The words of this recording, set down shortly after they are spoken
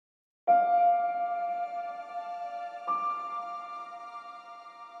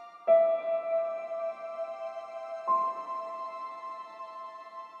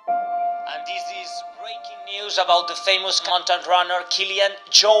And this is breaking news about the famous mountain runner Kilian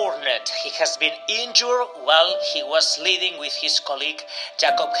Jornet. He has been injured while he was leading with his colleague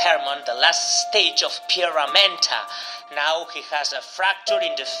Jacob Herman the last stage of Pyramenta. Now he has a fracture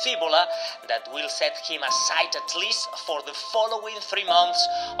in the fibula that will set him aside at least for the following 3 months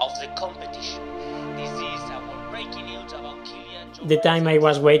of the competition. This is our breaking news about Kilian Jornet. The time I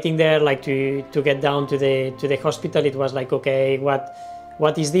was waiting there, like to get down to the hospital, it was like, okay,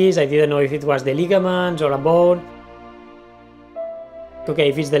 what is this? I didn't know if it was the ligaments or a bone. Okay,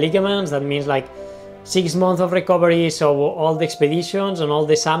 if it's the ligaments, that means like 6 months of recovery, so all the expeditions and all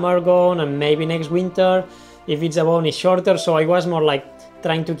the summer gone, and maybe next winter. If it's a bone, it's shorter, so I was more like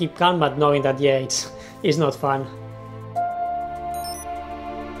trying to keep calm, but knowing that, yeah, it's not fun.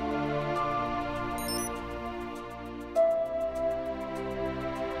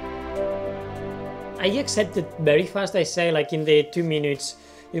 I accepted very fast, I say, like in the 2 minutes.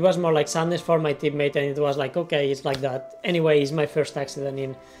 It was more like sadness for my teammate, and it was like, okay, it's like that. Anyway, it's my first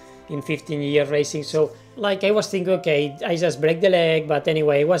accident in 15 years racing, so like I was thinking, okay, I just break the leg, but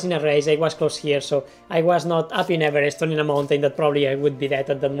anyway, I was in a race, I was close here, so I was not up in Everest or in a mountain that probably I would be dead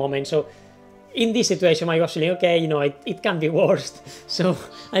at that moment. So in this situation, I was feeling, okay, you know, it can be worse. So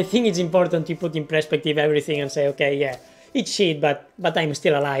I think it's important to put in perspective everything and say, okay, yeah, it's shit, but I'm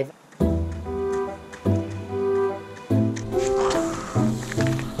still alive.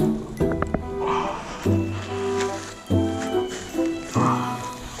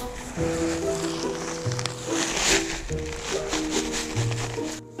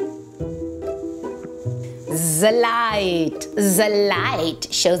 The light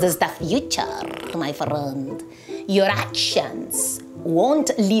shows us the future, my friend. Your actions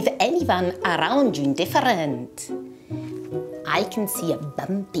won't leave anyone around you indifferent. I can see a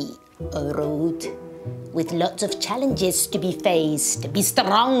bumpy road with lots of challenges to be faced. Be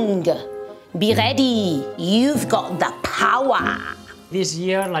strong, be ready, you've got the power. This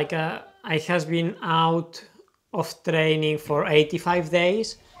year, like I has been out of training for 85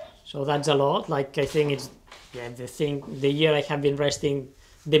 days, so that's a lot. Like I think it's the year I have been resting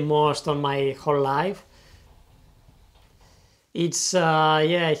the most on my whole life. It's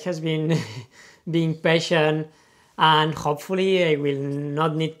it has been being patient, and hopefully I will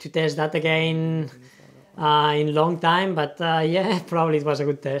not need to test that again in long time, but probably it was a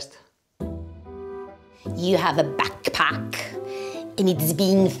good test. You have a backpack and it's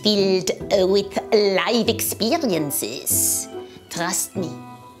being filled with life experiences. Trust me,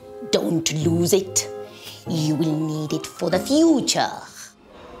 don't lose it. You will need it for the future.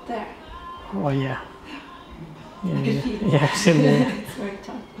 There. Oh yeah. Yeah, absolutely. It's very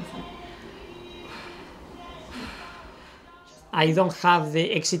tough. I don't have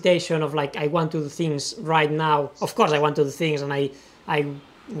the excitation of like I want to do things right now. Of course I want to do things, and I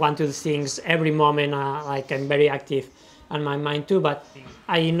want to do things every moment. Like I'm very active, and my mind too. But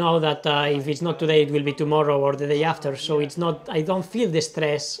I know that if it's not today, it will be tomorrow or the day after. So it's not. I don't feel the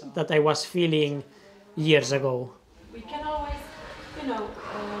stress that I was feeling years ago. We can always,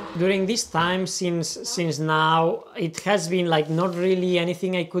 During this time, since now, it has been like not really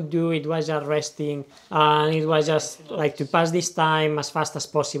anything I could do. It was just resting, and it was just like to pass this time as fast as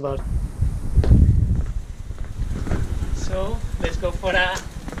possible. So let's go for a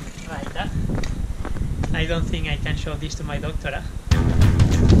ride. I don't think I can show this to my doctor.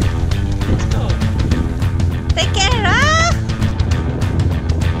 Let's go. Take care, huh?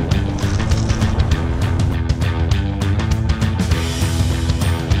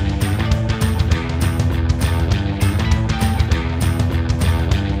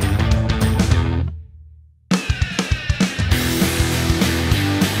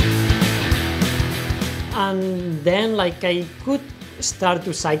 And then like I could start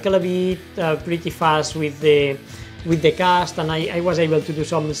to cycle a bit pretty fast with the cast, and I was able to do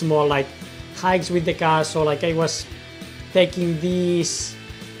some small like hikes with the cast, so like I was taking these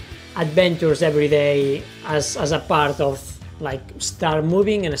adventures every day as a part of like start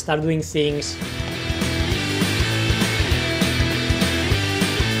moving and start doing things.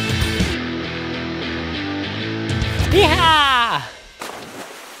 Yeah!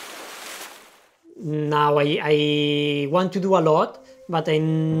 Now I want to do a lot, but I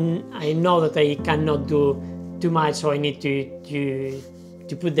know that I cannot do too much, so I need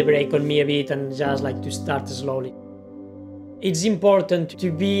to put the brake on me a bit and just like to start slowly. It's important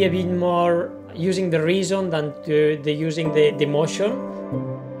to be a bit more using the reason than using the emotion.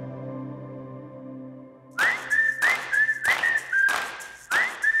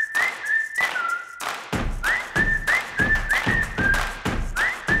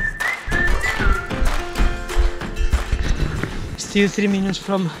 Still 3 minutes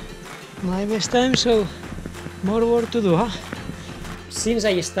from my best time, so more work to do, huh? Since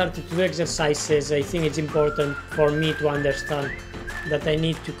I started to do exercises, I think it's important for me to understand that I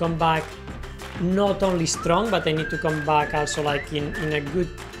need to come back not only strong, but I need to come back also like in a good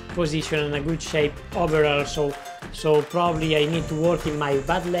position and a good shape overall. So probably I need to work in my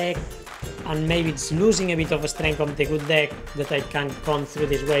bad leg, and maybe it's losing a bit of strength on the good leg that I can come through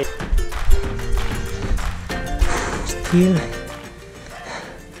this way. Still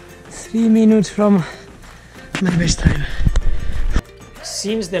 3 minutes from my best time.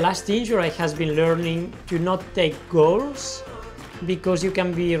 Since the last injury, I have been learning to not take goals, because you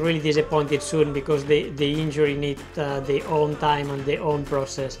can be really disappointed soon, because the injury needs their own time and their own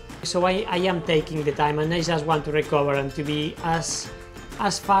process. So I am taking the time, and I just want to recover and to be as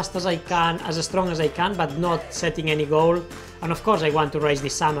fast as I can, as strong as I can, but not setting any goal. And of course I want to race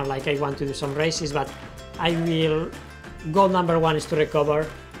this summer, like I want to do some races, but I will, goal number one is to recover,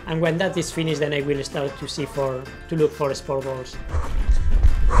 and when that is finished, then I will start to look for sport goals.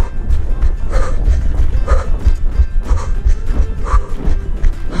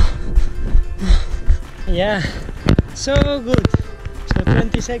 Yeah, so good. So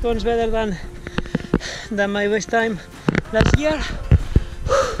 20 seconds better than my best time last year.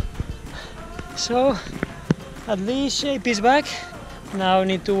 So at least shape is back. Now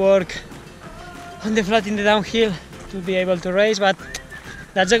need to work on the flat in the downhill to be able to race, but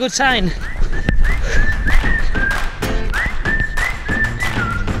that's a good sign.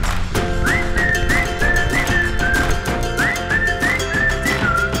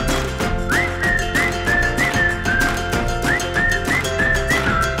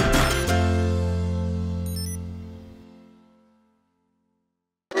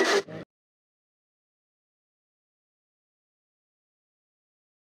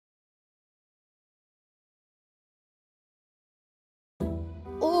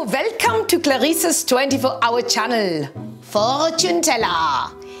 Oh, welcome to Clarissa's 24-hour channel. Fortune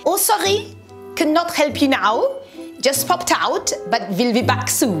teller. Oh, sorry, cannot help you now. Just popped out, but will be back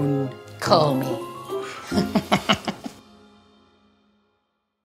soon. Call me.